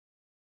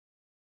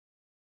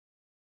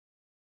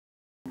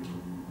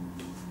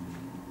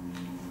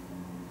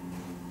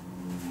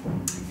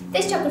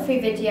This geography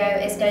video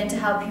is going to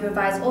help you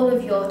revise all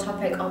of your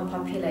topic on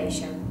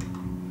population.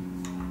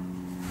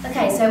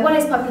 Okay, so what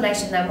is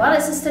population then? Well,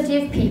 it's a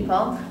study of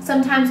people,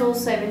 sometimes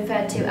also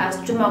referred to as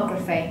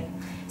demography.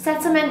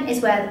 Settlement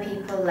is where the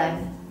people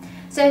live.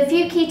 So a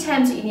few key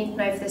terms that you need to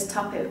know for this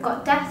topic. We've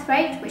got death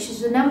rate, which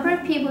is the number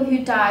of people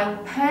who die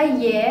per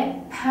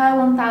year per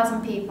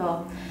 1,000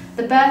 people.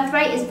 The birth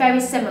rate is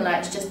very similar,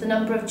 it's just the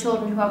number of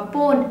children who are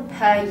born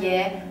per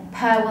year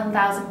per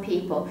 1,000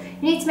 people.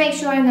 You need to make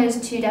sure in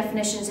those two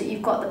definitions that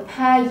you've got the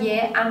per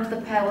year and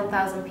the per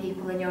 1,000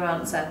 people in your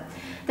answer.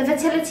 The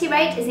fertility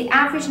rate is the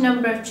average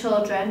number of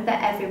children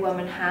that every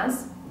woman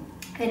has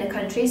in a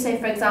country. So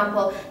for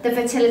example, the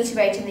fertility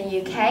rate in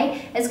the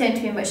UK is going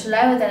to be much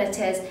lower than it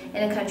is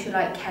in a country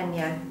like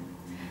Kenya.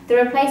 The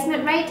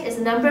replacement rate is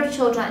the number of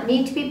children that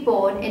need to be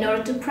born in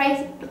order to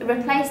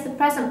replace the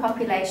present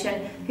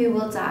population who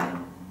will die.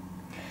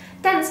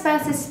 Dense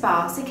versus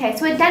sparse. Okay,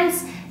 so a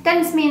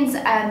dense means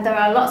there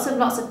are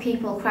lots of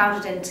people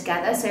crowded in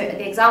together. So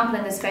the example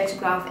in this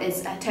photograph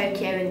is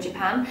Tokyo in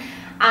Japan.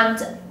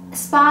 And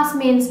sparse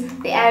means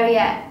the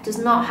area does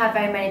not have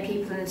very many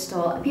people in it at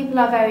all. People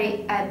are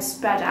very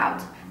spread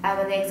out.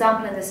 And the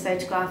example in this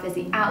photograph is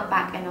the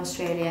outback in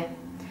Australia.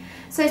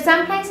 So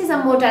some places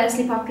are more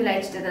densely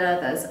populated than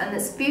others, and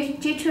it's due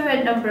to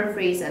a number of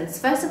reasons.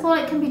 First of all,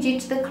 it can be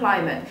due to the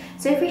climate.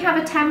 So if we have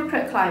a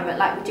temperate climate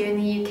like we do in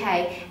the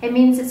UK, it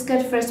means it's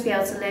good for us to be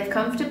able to live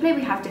comfortably.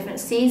 We have different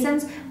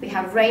seasons, we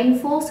have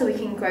rainfall so we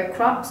can grow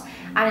crops,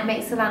 and it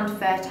makes the land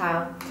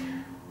fertile.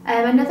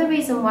 Another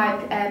reason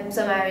why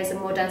some areas are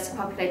more densely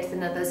populated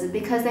than others is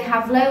because they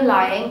have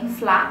low-lying,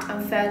 flat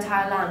and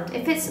fertile land.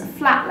 If it's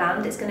flat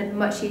land, it's going to be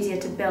much easier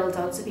to build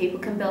on, so people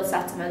can build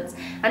settlements.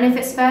 And if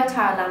it's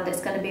fertile land, it's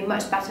going to be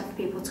much better for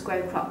people to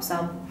grow crops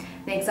on.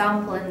 The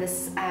example in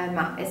this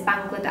map is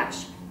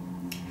Bangladesh.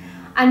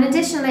 And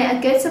additionally,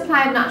 a good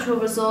supply of natural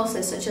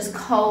resources such as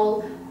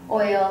coal,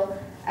 oil,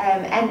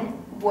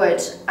 and wood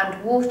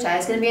and water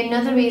is going to be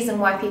another reason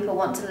why people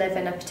want to live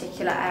in a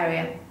particular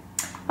area.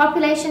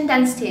 Population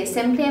density is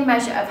simply a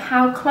measure of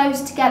how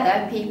close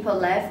together people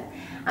live,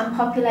 and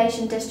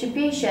population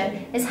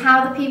distribution is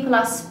how the people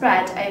are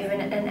spread over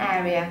an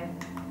area.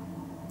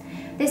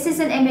 This is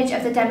an image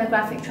of the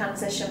demographic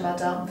transition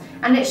model,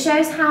 and it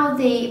shows how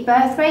the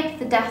birth rate,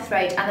 the death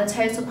rate and the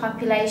total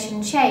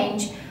population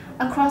change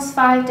across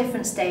 5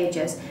 different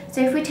stages.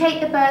 So if we take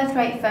the birth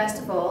rate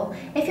first of all,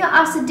 if you're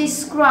asked to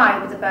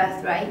describe the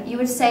birth rate, you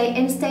would say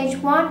in stage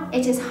 1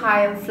 it is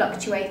high and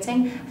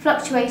fluctuating.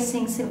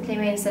 Fluctuating simply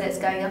means that it's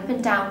going up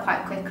and down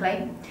quite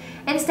quickly.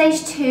 In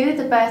stage 2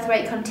 the birth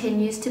rate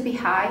continues to be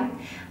high.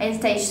 In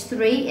stage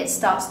 3 it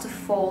starts to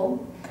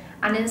fall.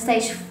 And in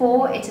stage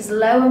 4 it is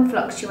low and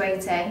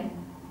fluctuating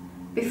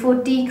before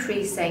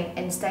decreasing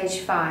in stage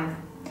 5.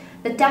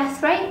 The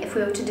death rate, if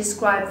we were to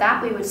describe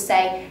that, we would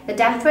say the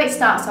death rate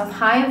starts off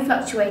high and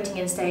fluctuating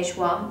in stage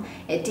 1,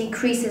 it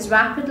decreases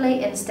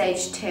rapidly in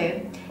stage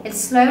 2, it's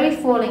slowly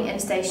falling in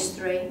stage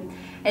 3,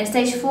 in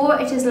stage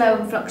 4 it is low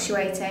and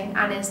fluctuating,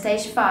 and in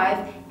stage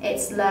 5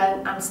 it's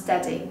low and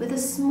steady, with a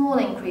small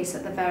increase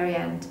at the very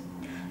end.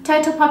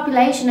 Total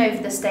population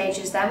over the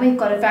stages then, we've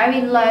got a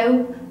very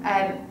low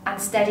and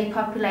steady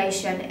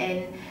population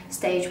in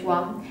stage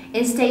 1.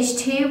 In stage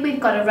 2 we've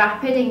got it's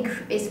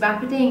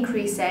rapidly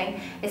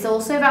increasing, it's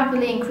also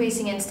rapidly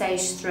increasing in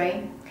stage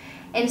 3.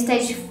 In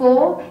stage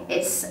 4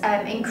 it's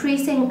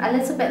increasing a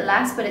little bit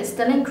less, but it's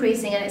still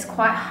increasing and it's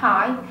quite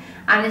high.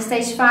 And in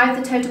stage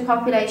 5 the total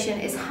population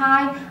is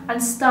high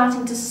and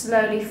starting to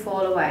slowly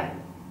fall away.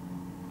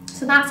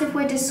 So that's if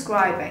we're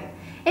describing.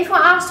 If we're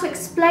asked to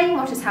explain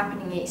what is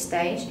happening each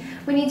stage,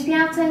 we need to be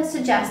able to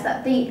suggest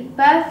that the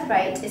birth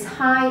rate is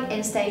high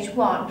in stage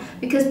 1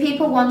 because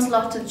people want a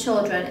lot of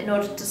children in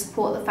order to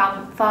support the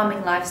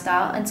farming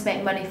lifestyle and to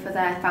make money for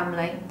their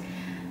family.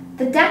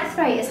 The death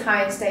rate is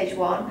high in stage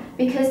 1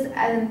 because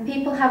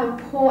people have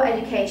a poor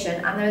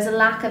education and there is a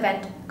lack of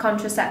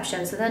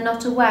contraception, so they're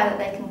not aware that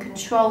they can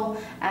control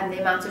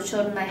the amount of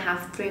children they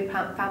have through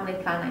family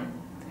planning.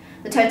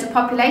 The total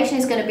population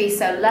is going to be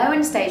so low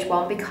in stage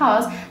 1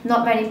 because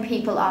not many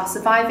people are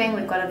surviving,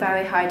 we've got a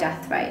very high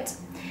death rate.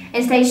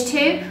 In stage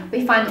 2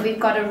 we find that we've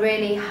got a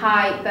really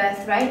high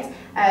birth rate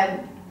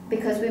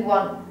because we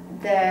want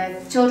the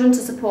children to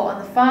support on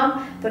the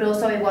farm, but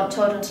also we want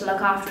children to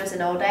look after us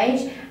in old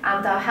age,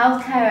 and our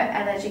healthcare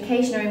and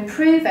education are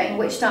improving,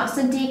 which starts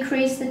to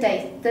decrease the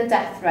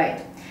death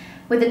rate.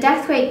 With the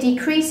death rate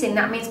decreasing,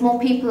 that means more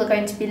people are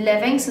going to be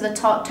living, so the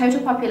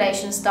total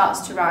population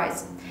starts to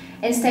rise.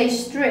 In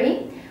stage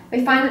 3,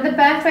 we find that the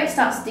birth rate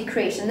starts to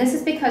decrease, and this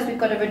is because we've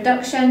got a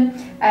reduction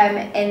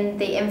in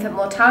the infant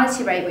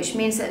mortality rate, which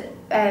means that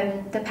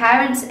the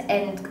parents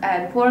in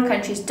poorer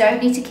countries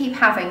don't need to keep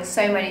having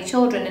so many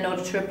children in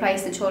order to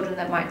replace the children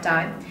that might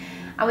die.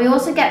 And we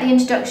also get the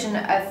introduction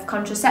of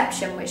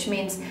contraception, which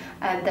means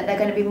that they're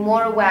going to be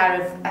more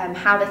aware of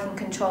how they can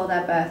control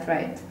their birth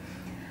rate.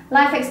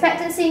 Life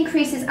expectancy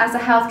increases as the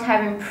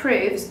healthcare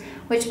improves,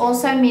 which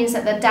also means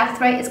that the death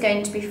rate is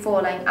going to be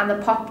falling and the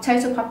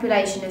total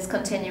population is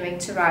continuing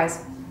to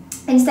rise.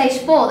 In stage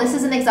 4, this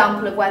is an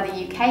example of where the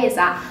UK is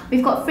at.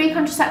 We've got free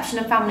contraception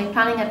and family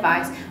planning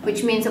advice,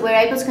 which means that we're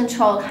able to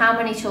control how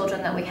many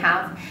children that we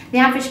have. The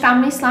average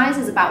family size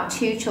is about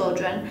 2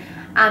 children,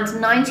 and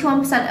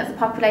 91% of the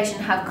population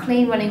have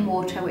clean running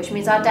water, which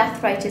means our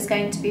death rate is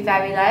going to be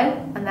very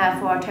low, and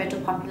therefore our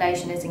total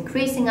population is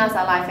increasing as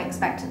our life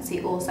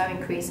expectancy also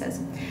increases.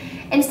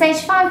 In stage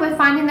 5, we're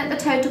finding that the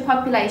total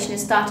population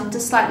is starting to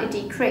slightly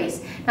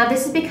decrease. Now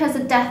this is because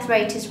the death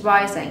rate is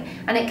rising,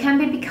 and it can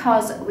be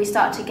because we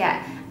start to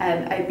get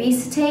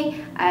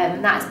obesity,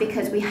 and that's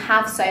because we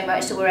have so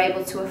much that we're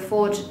able to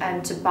afford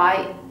to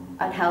buy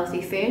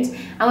unhealthy foods,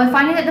 and we're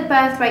finding that the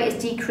birth rate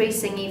is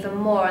decreasing even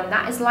more, and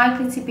that is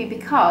likely to be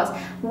because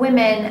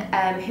women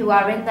who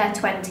are in their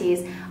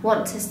 20s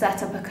want to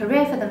set up a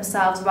career for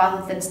themselves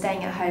rather than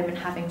staying at home and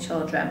having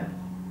children.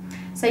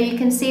 So you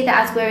can see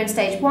that as we're in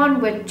stage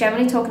 1, we're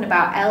generally talking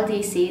about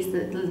LDCs,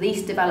 the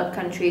least developed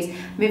countries,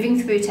 moving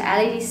through to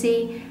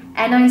LADC,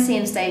 NIC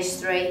in stage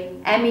 3,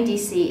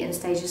 MEDC in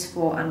stages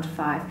 4 and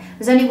 5.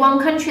 There's only one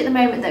country at the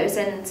moment that is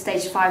in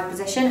stage 5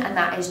 position, and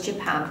that is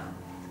Japan.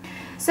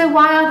 So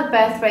why are the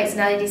birth rates in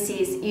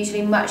LADCs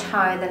usually much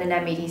higher than in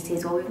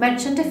MEDCs? Well, we've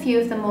mentioned a few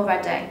of them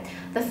already.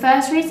 The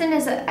first reason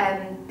is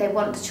that they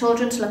want the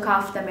children to look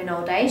after them in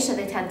old age, so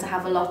they tend to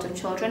have a lot of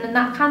children, and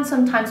that can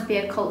sometimes be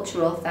a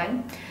cultural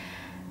thing.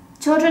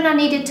 Children are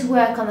needed to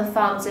work on the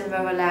farms in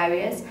rural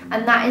areas,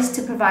 and that is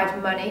to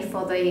provide money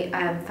for the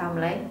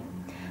family.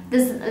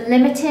 There's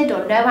limited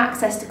or no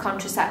access to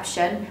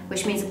contraception,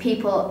 which means that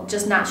people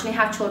just naturally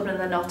have children and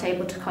they're not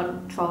able to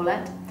control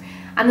it.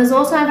 And there's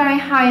also a very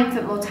high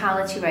infant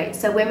mortality rate,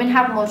 so women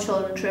have more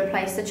children to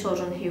replace the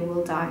children who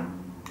will die.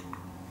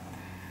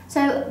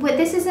 So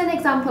this is an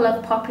example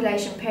of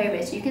population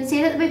pyramids. You can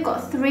see that we've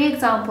got 3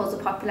 examples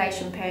of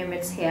population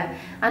pyramids here,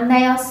 and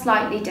they are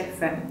slightly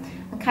different.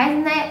 Okay,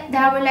 and they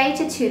are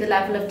related to the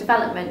level of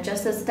development,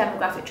 just as the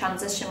demographic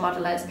transition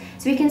model is.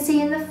 So we can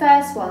see in the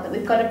first one that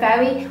we've got a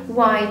very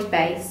wide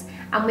base,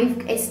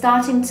 and it's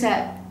starting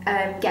to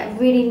get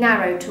really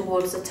narrow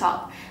towards the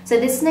top. So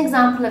this is an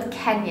example of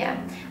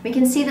Kenya. We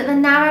can see that the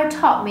narrow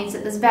top means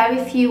that there's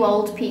very few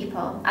old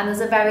people and there's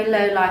a very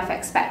low life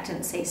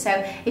expectancy. So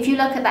if you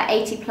look at that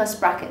 80+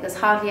 bracket, there's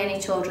hardly any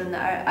children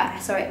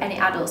that are, any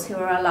adults who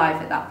are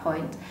alive at that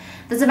point.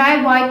 There's a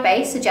very wide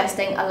base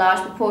suggesting a large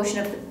proportion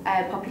of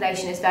the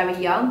population is very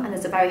young, and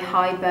there's a very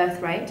high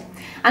birth rate.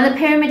 And the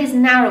pyramid is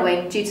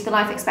narrowing due to the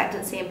life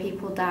expectancy and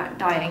people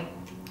dying.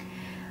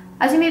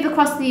 As we move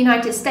across the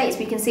United States,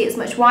 we can see it's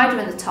much wider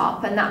in the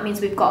top, and that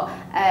means we've got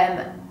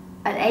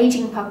an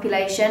ageing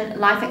population.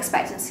 Life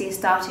expectancy is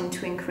starting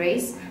to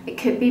increase. It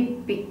could be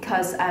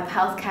because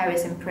healthcare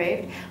is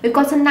improved. We've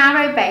got a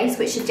narrow base,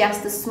 which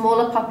suggests a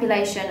smaller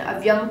population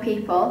of young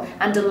people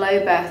and a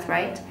low birth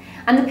rate.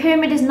 And the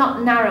pyramid is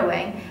not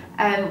narrowing,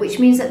 which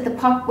means that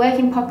the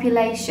working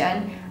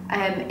population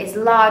is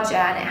larger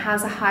and it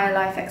has a higher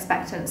life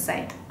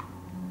expectancy.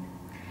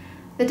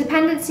 The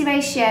dependency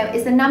ratio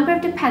is the number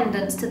of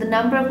dependents to the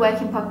number of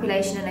working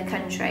population in a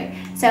country.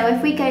 So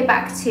if we go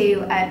back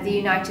to the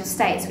United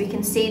States, we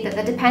can see that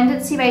the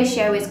dependency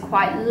ratio is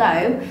quite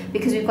low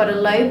because we've got a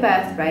low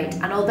birth rate,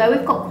 and although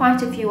we've got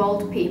quite a few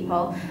old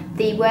people,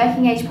 the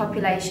working age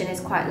population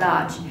is quite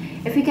large.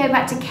 If we go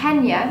back to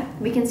Kenya,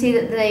 we can see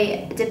that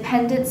the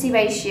dependency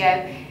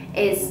ratio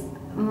is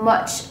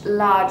much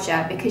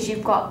larger because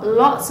you've got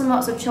lots and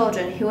lots of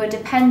children who are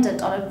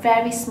dependent on a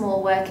very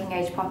small working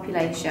age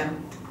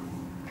population.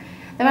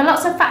 There are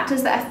lots of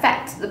factors that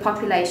affect the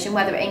population,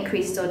 whether it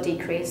increases or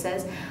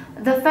decreases.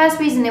 The first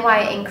reason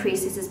why it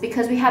increases is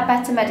because we have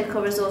better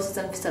medical resources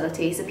and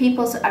facilities, so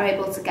people are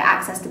able to get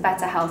access to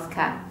better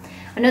healthcare.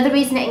 Another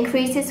reason it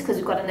increases is because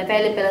we've got an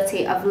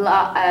availability of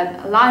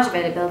a large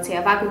availability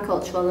of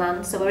agricultural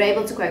land, so we're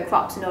able to grow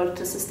crops in order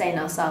to sustain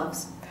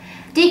ourselves.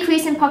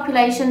 Decrease in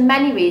population,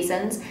 many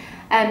reasons.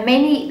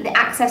 Mainly the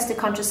access to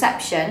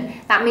contraception.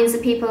 That means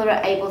that people are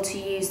able to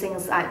use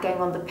things like going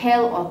on the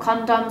pill or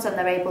condoms, and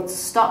they're able to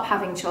stop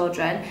having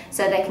children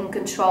so they can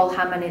control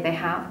how many they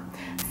have.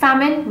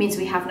 Famine means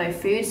we have no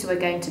food, so we're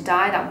going to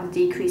die. That will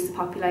decrease the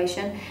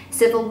population.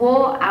 Civil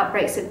war,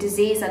 outbreaks of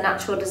disease and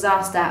natural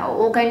disaster are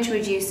all going to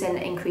reduce in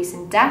increase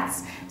in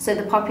deaths, so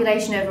the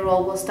population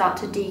overall will start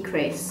to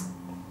decrease.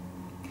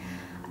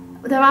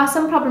 There are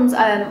some problems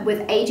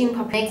with ageing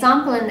population. An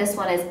example in this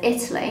one is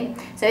Italy.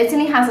 So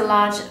Italy has a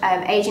large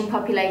ageing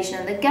population,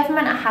 and the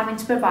government are having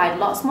to provide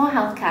lots more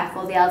healthcare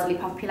for the elderly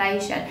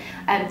population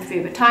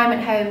through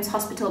retirement homes,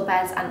 hospital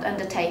beds and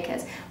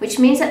undertakers, which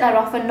means that they're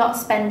often not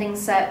spending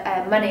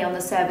money on the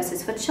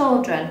services for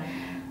children.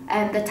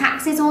 The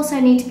taxes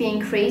also need to be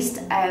increased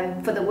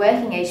for the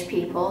working age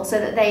people so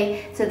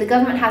the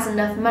government has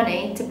enough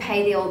money to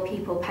pay the old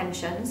people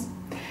pensions.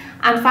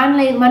 And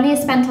finally, money is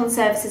spent on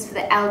services for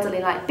the elderly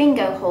like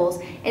bingo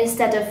halls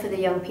instead of for the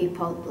young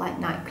people like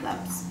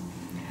nightclubs.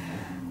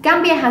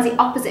 Gambia has the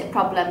opposite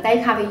problem. They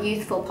have a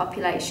youthful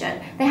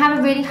population. They have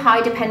a really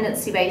high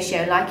dependency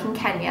ratio, like in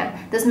Kenya.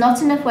 There's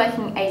not enough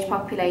working age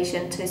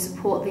population to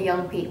support the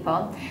young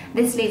people.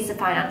 This leads to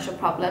financial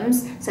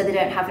problems, so they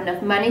don't have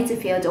enough money to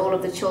feed all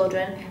of the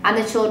children, and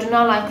the children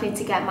are likely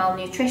to get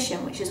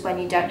malnutrition, which is when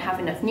you don't have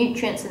enough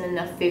nutrients and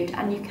enough food,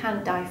 and you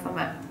can die from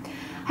it.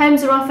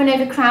 Homes are often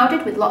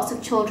overcrowded with lots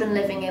of children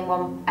living in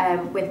one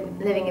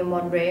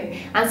room,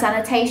 and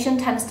sanitation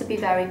tends to be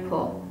very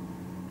poor.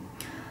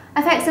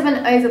 Effects of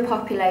an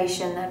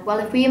overpopulation then. Well,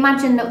 if we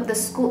imagine that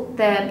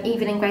the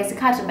Evening Grace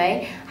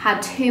Academy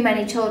had too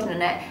many children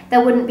in it,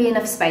 there wouldn't be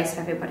enough space for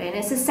everybody. And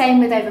it's the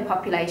same with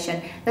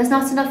overpopulation. There's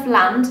not enough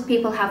land,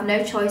 people have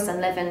no choice and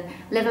live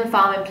and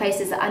farm in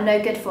places that are no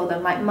good for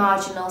them, like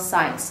marginal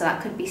sites. So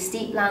that could be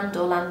steep land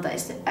or land that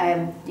is,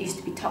 used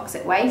to be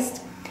toxic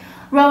waste.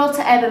 Rural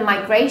to urban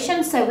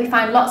migration, so we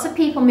find lots of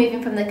people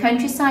moving from the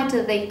countryside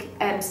to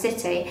the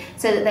city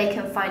so that they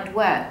can find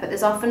work, but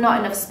there's often not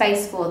enough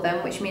space for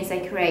them, which means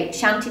they create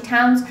shanty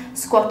towns,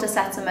 squatter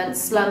settlements,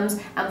 slums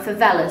and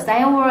favelas.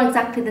 They are all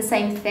exactly the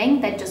same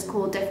thing, they're just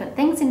called different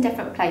things in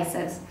different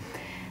places.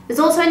 There's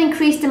also an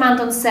increased demand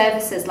on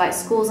services like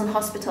schools and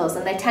hospitals,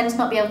 and they tend to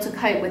not be able to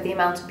cope with the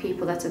amount of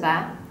people that are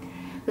there.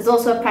 There's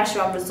also a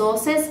pressure on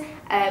resources,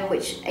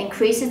 which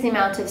increases the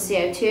amount of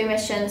CO2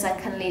 emissions and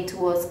can lead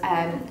towards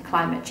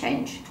climate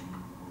change.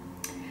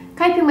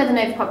 Coping with an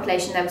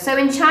overpopulation though. So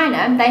in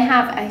China, they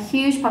have a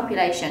huge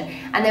population,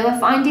 and they were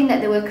finding that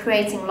they were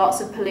creating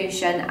lots of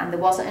pollution and there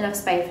wasn't enough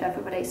space for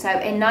everybody. So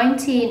in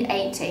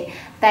 1980,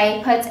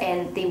 they put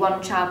in the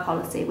one-child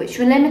policy, which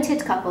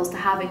limited couples to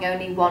having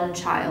only one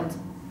child.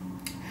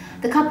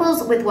 The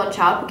couples with one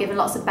child were given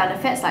lots of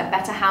benefits like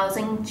better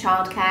housing,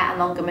 childcare and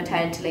longer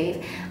maternity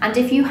leave, and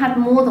if you had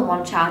more than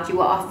one child you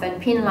were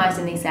often penalised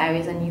in these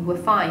areas and you were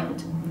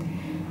fined.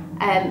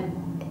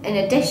 In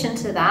addition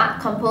to that,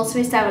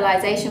 compulsory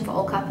sterilisation for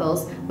all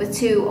couples with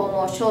 2 or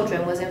more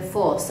children was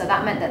enforced, so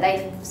that meant that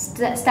they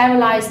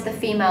sterilised the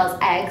female's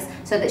eggs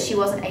so that she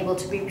wasn't able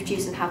to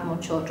reproduce and have more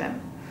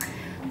children.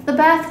 The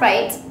birth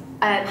rate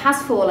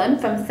has fallen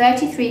from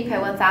 33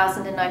 per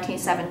 1,000 in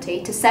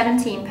 1970 to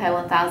 17 per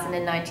 1,000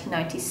 in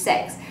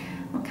 1996.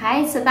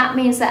 Okay, so that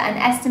means that an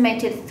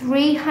estimated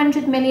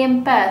 300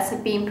 million births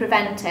have been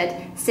prevented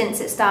since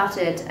it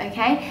started.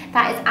 Okay,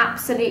 that is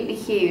absolutely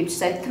huge.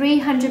 So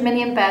 300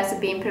 million births have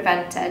been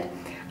prevented,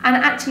 and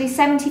actually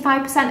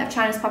 75% of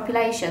China's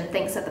population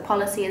thinks that the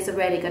policy is a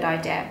really good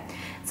idea.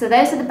 So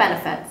those are the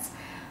benefits.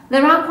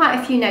 There are quite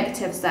a few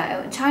negatives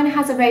though. China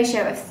has a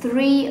ratio of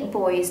 3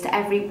 boys to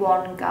every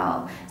 1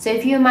 girl. So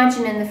if you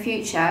imagine in the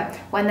future,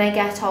 when they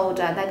get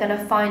older,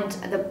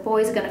 the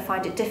boys are going to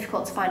find it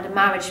difficult to find a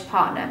marriage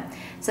partner.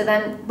 So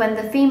then when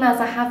the females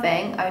are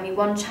having only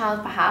 1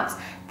 child perhaps,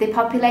 the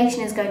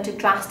population is going to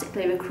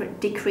drastically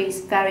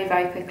decrease very,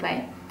 very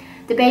quickly.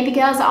 The baby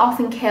girls are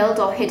often killed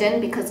or hidden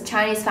because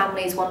Chinese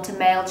families want a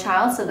male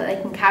child so that they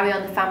can carry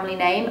on the family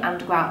name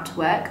and go out to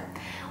work.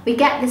 We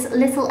get this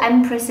little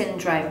emperor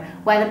syndrome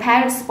where the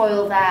parents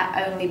spoil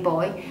their only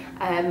boy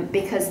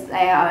because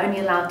they are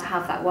only allowed to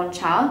have that 1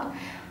 child,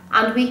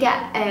 and we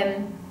get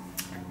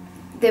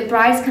the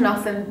brides can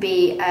often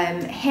be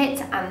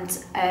hit,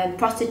 and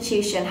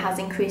prostitution has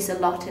increased a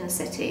lot in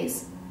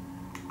cities.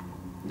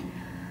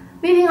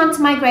 Moving on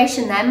to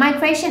migration then.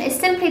 Migration is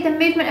simply the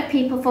movement of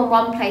people from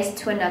one place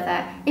to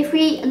another. If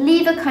we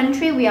leave a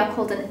country, we are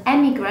called an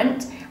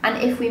emigrant, and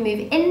if we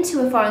move into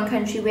a foreign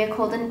country, we are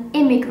called an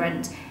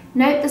immigrant.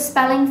 Note the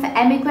spelling for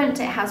emigrant,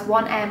 it has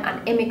 1 M,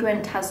 and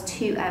immigrant has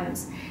 2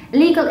 M's.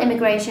 Illegal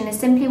immigration is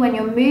simply when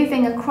you're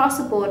moving across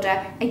a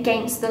border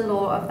against the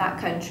law of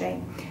that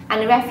country.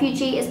 And a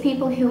refugee is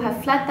people who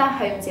have fled their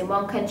homes in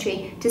one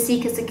country to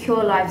seek a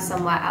secure life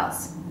somewhere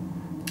else.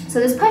 So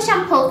there's push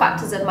and pull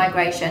factors of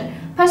migration.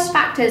 Push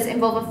factors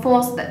involve a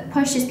force that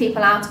pushes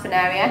people out of an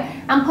area,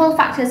 and pull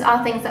factors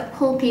are things that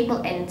pull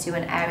people into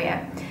an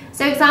area.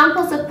 So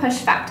examples of push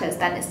factors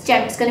then, it's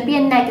going to be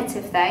a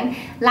negative thing: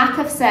 lack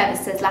of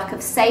services, lack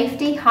of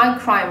safety, high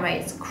crime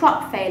rates,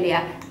 crop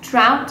failure,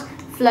 drought,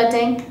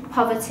 flooding,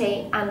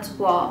 poverty and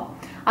war.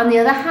 On the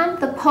other hand,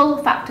 the pull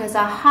factors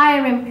are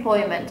higher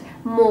employment,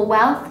 more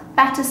wealth,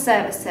 better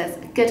services,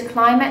 good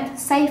climate,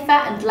 safer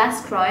and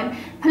less crime,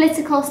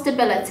 political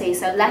stability,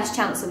 so less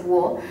chance of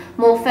war,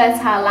 more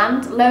fertile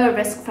land, lower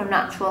risk from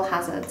natural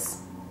hazards.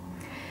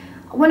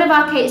 One of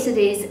our case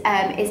studies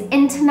is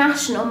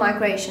international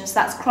migration, so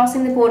that's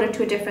crossing the border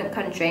to a different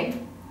country.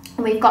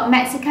 And we've got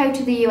Mexico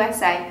to the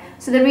USA.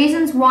 So the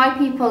reasons why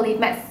people leave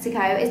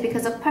Mexico is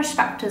because of push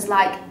factors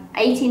like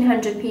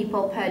 1,800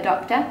 people per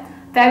doctor,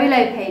 very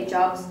low paid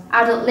jobs,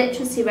 adult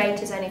literacy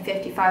rate is only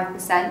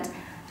 55%,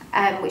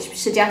 which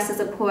suggests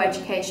there's a poor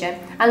education,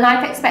 and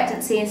life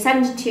expectancy is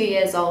 72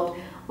 years old,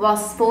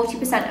 whilst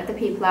 40% of the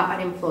people are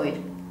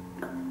unemployed.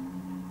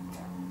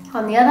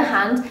 On the other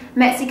hand,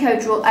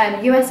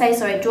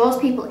 USA draws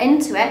people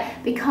into it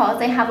because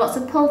they have lots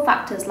of pull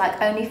factors,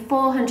 like only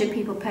 400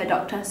 people per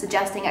doctor,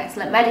 suggesting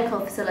excellent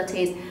medical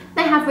facilities.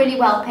 They have really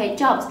well-paid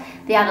jobs.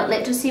 The adult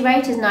literacy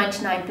rate is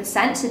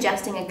 99%,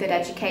 suggesting a good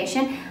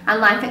education,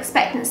 and life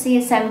expectancy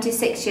is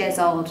 76 years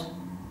old.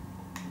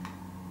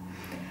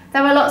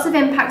 There are lots of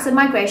impacts of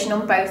migration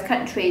on both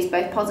countries,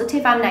 both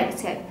positive and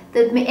negative.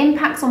 The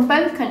impacts on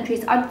both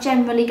countries are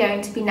generally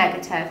going to be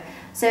negative.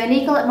 So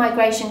illegal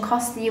migration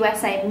costs the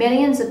USA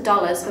millions of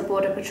dollars for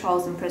border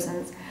patrols and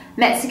prisons.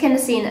 Mexican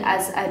is seen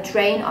as a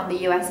drain on the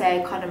USA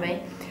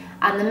economy,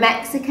 and the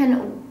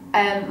Mexican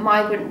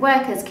migrant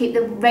workers keep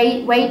the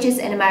wages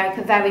in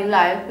America very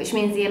low, which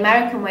means the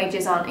American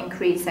wages aren't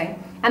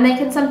increasing. And they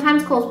can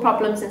sometimes cause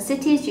problems in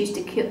cities due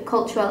to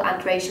cultural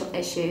and racial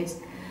issues.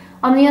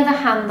 On the other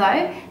hand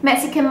though,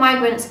 Mexican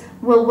migrants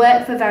will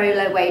work for very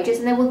low wages,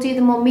 and they will do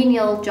the more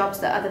menial jobs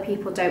that other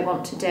people don't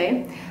want to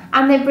do.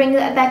 And they bring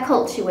their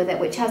culture with it,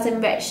 which has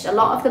enriched a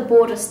lot of the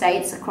border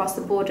states across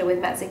the border with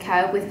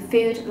Mexico with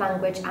food,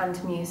 language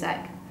and music.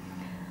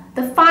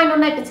 The final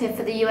negative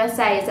for the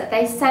USA is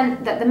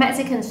that the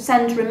Mexicans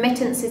send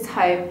remittances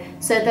home,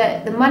 so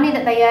that the money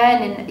that they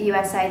earn in the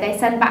USA they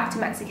send back to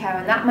Mexico,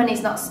 and that money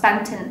is not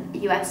spent in the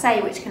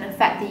USA, which can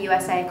affect the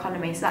USA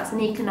economy. So that's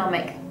an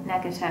economic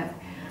negative.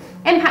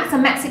 Impacts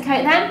on Mexico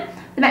then.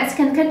 The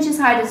Mexican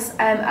countryside has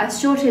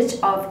a shortage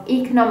of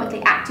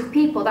economically active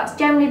people. That's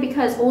generally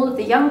because all of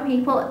the young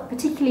people,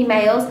 particularly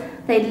males,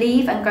 they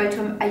leave and go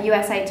to a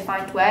USA to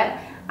find work,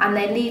 and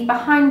they leave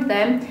behind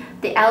them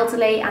the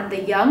elderly and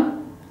the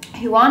young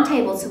who aren't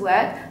able to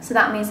work, so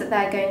that means that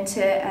they're going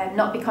to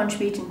not be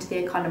contributing to the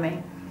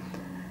economy.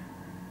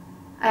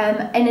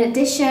 In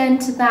addition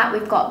to that,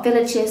 we've got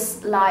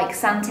villages like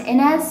Santa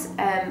Ynez,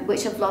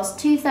 which have lost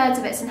 2/3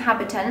 of its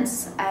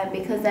inhabitants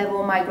because they're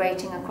all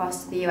migrating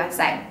across to the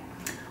USA.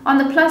 On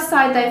the plus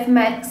side though for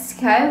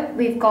Mexico,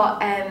 we've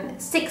got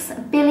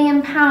 £6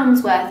 billion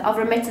worth of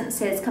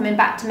remittances coming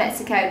back to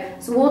Mexico.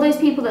 So all those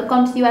people that have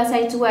gone to the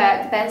USA to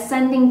work, they're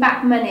sending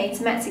back money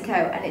to Mexico,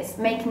 and it's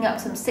making up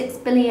some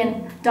 $6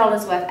 billion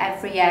worth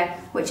every year,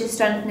 which is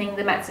strengthening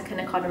the Mexican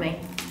economy.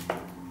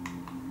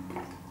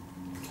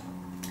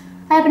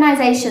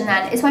 Urbanisation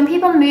then is when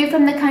people move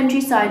from the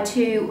countryside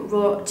to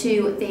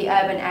the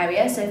urban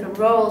area, so from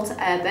rural to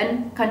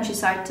urban,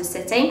 countryside to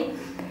city.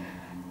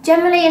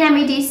 Generally in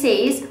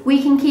MEDCs,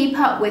 we can keep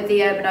up with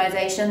the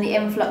urbanisation and the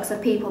influx of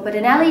people, but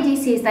in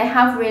LEDCs they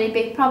have really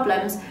big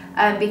problems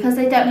because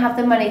they don't have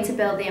the money to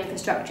build the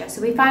infrastructure.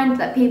 So we find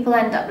that people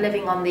end up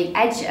living on the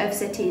edge of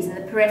cities in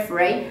the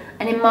periphery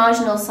and in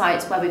marginal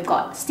sites where we've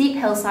got steep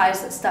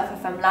hillsides that suffer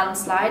from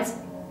landslides.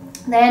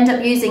 They end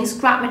up using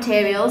scrap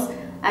materials.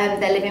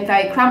 They live in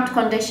very cramped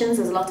conditions,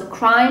 there's a lot of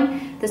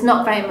crime, there's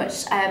not very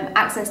much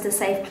access to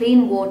safe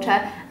clean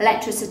water,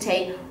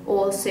 electricity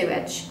or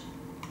sewage.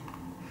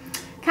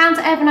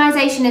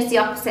 Counter-urbanisation is the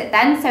opposite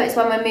then, so it's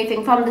when we're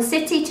moving from the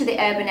city to the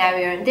urban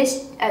area, and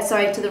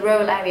to the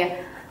rural area.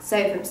 So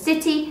from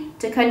city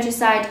to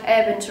countryside,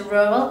 urban to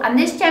rural, and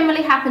this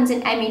generally happens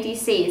in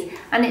MEDCs,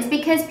 and it's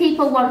because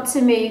people want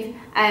to move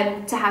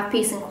to have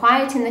peace and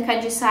quiet in the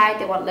countryside.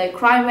 They want low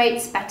crime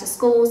rates, better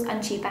schools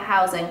and cheaper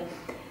housing.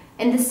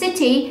 In the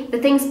city, the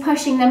things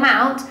pushing them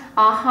out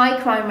are high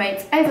crime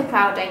rates,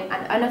 overcrowding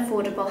and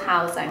unaffordable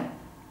housing.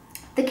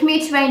 The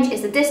commuter range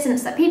is the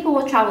distance that people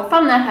will travel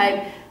from their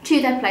home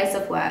to their place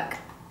of work.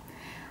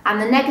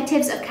 And the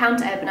negatives of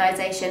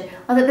counter-urbanisation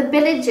are that the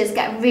villages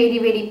get really,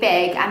 really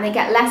big and they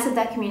get less of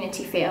their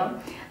community feel.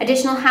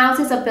 Additional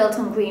houses are built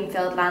on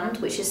greenfield land,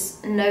 which is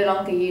no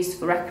longer used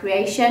for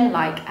recreation,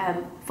 like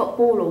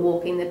football or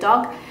walking the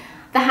dog.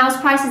 The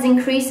house prices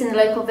increase in the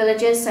local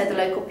villages, so the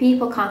local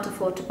people can't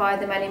afford to buy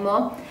them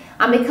anymore.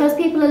 And because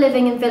people are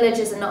living in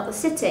villages and not the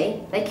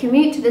city, they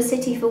commute to the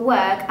city for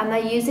work and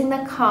they're using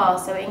their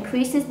cars, so it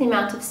increases the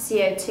amount of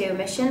CO2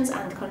 emissions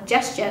and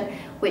congestion,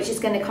 which is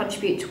going to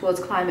contribute towards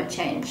climate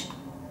change.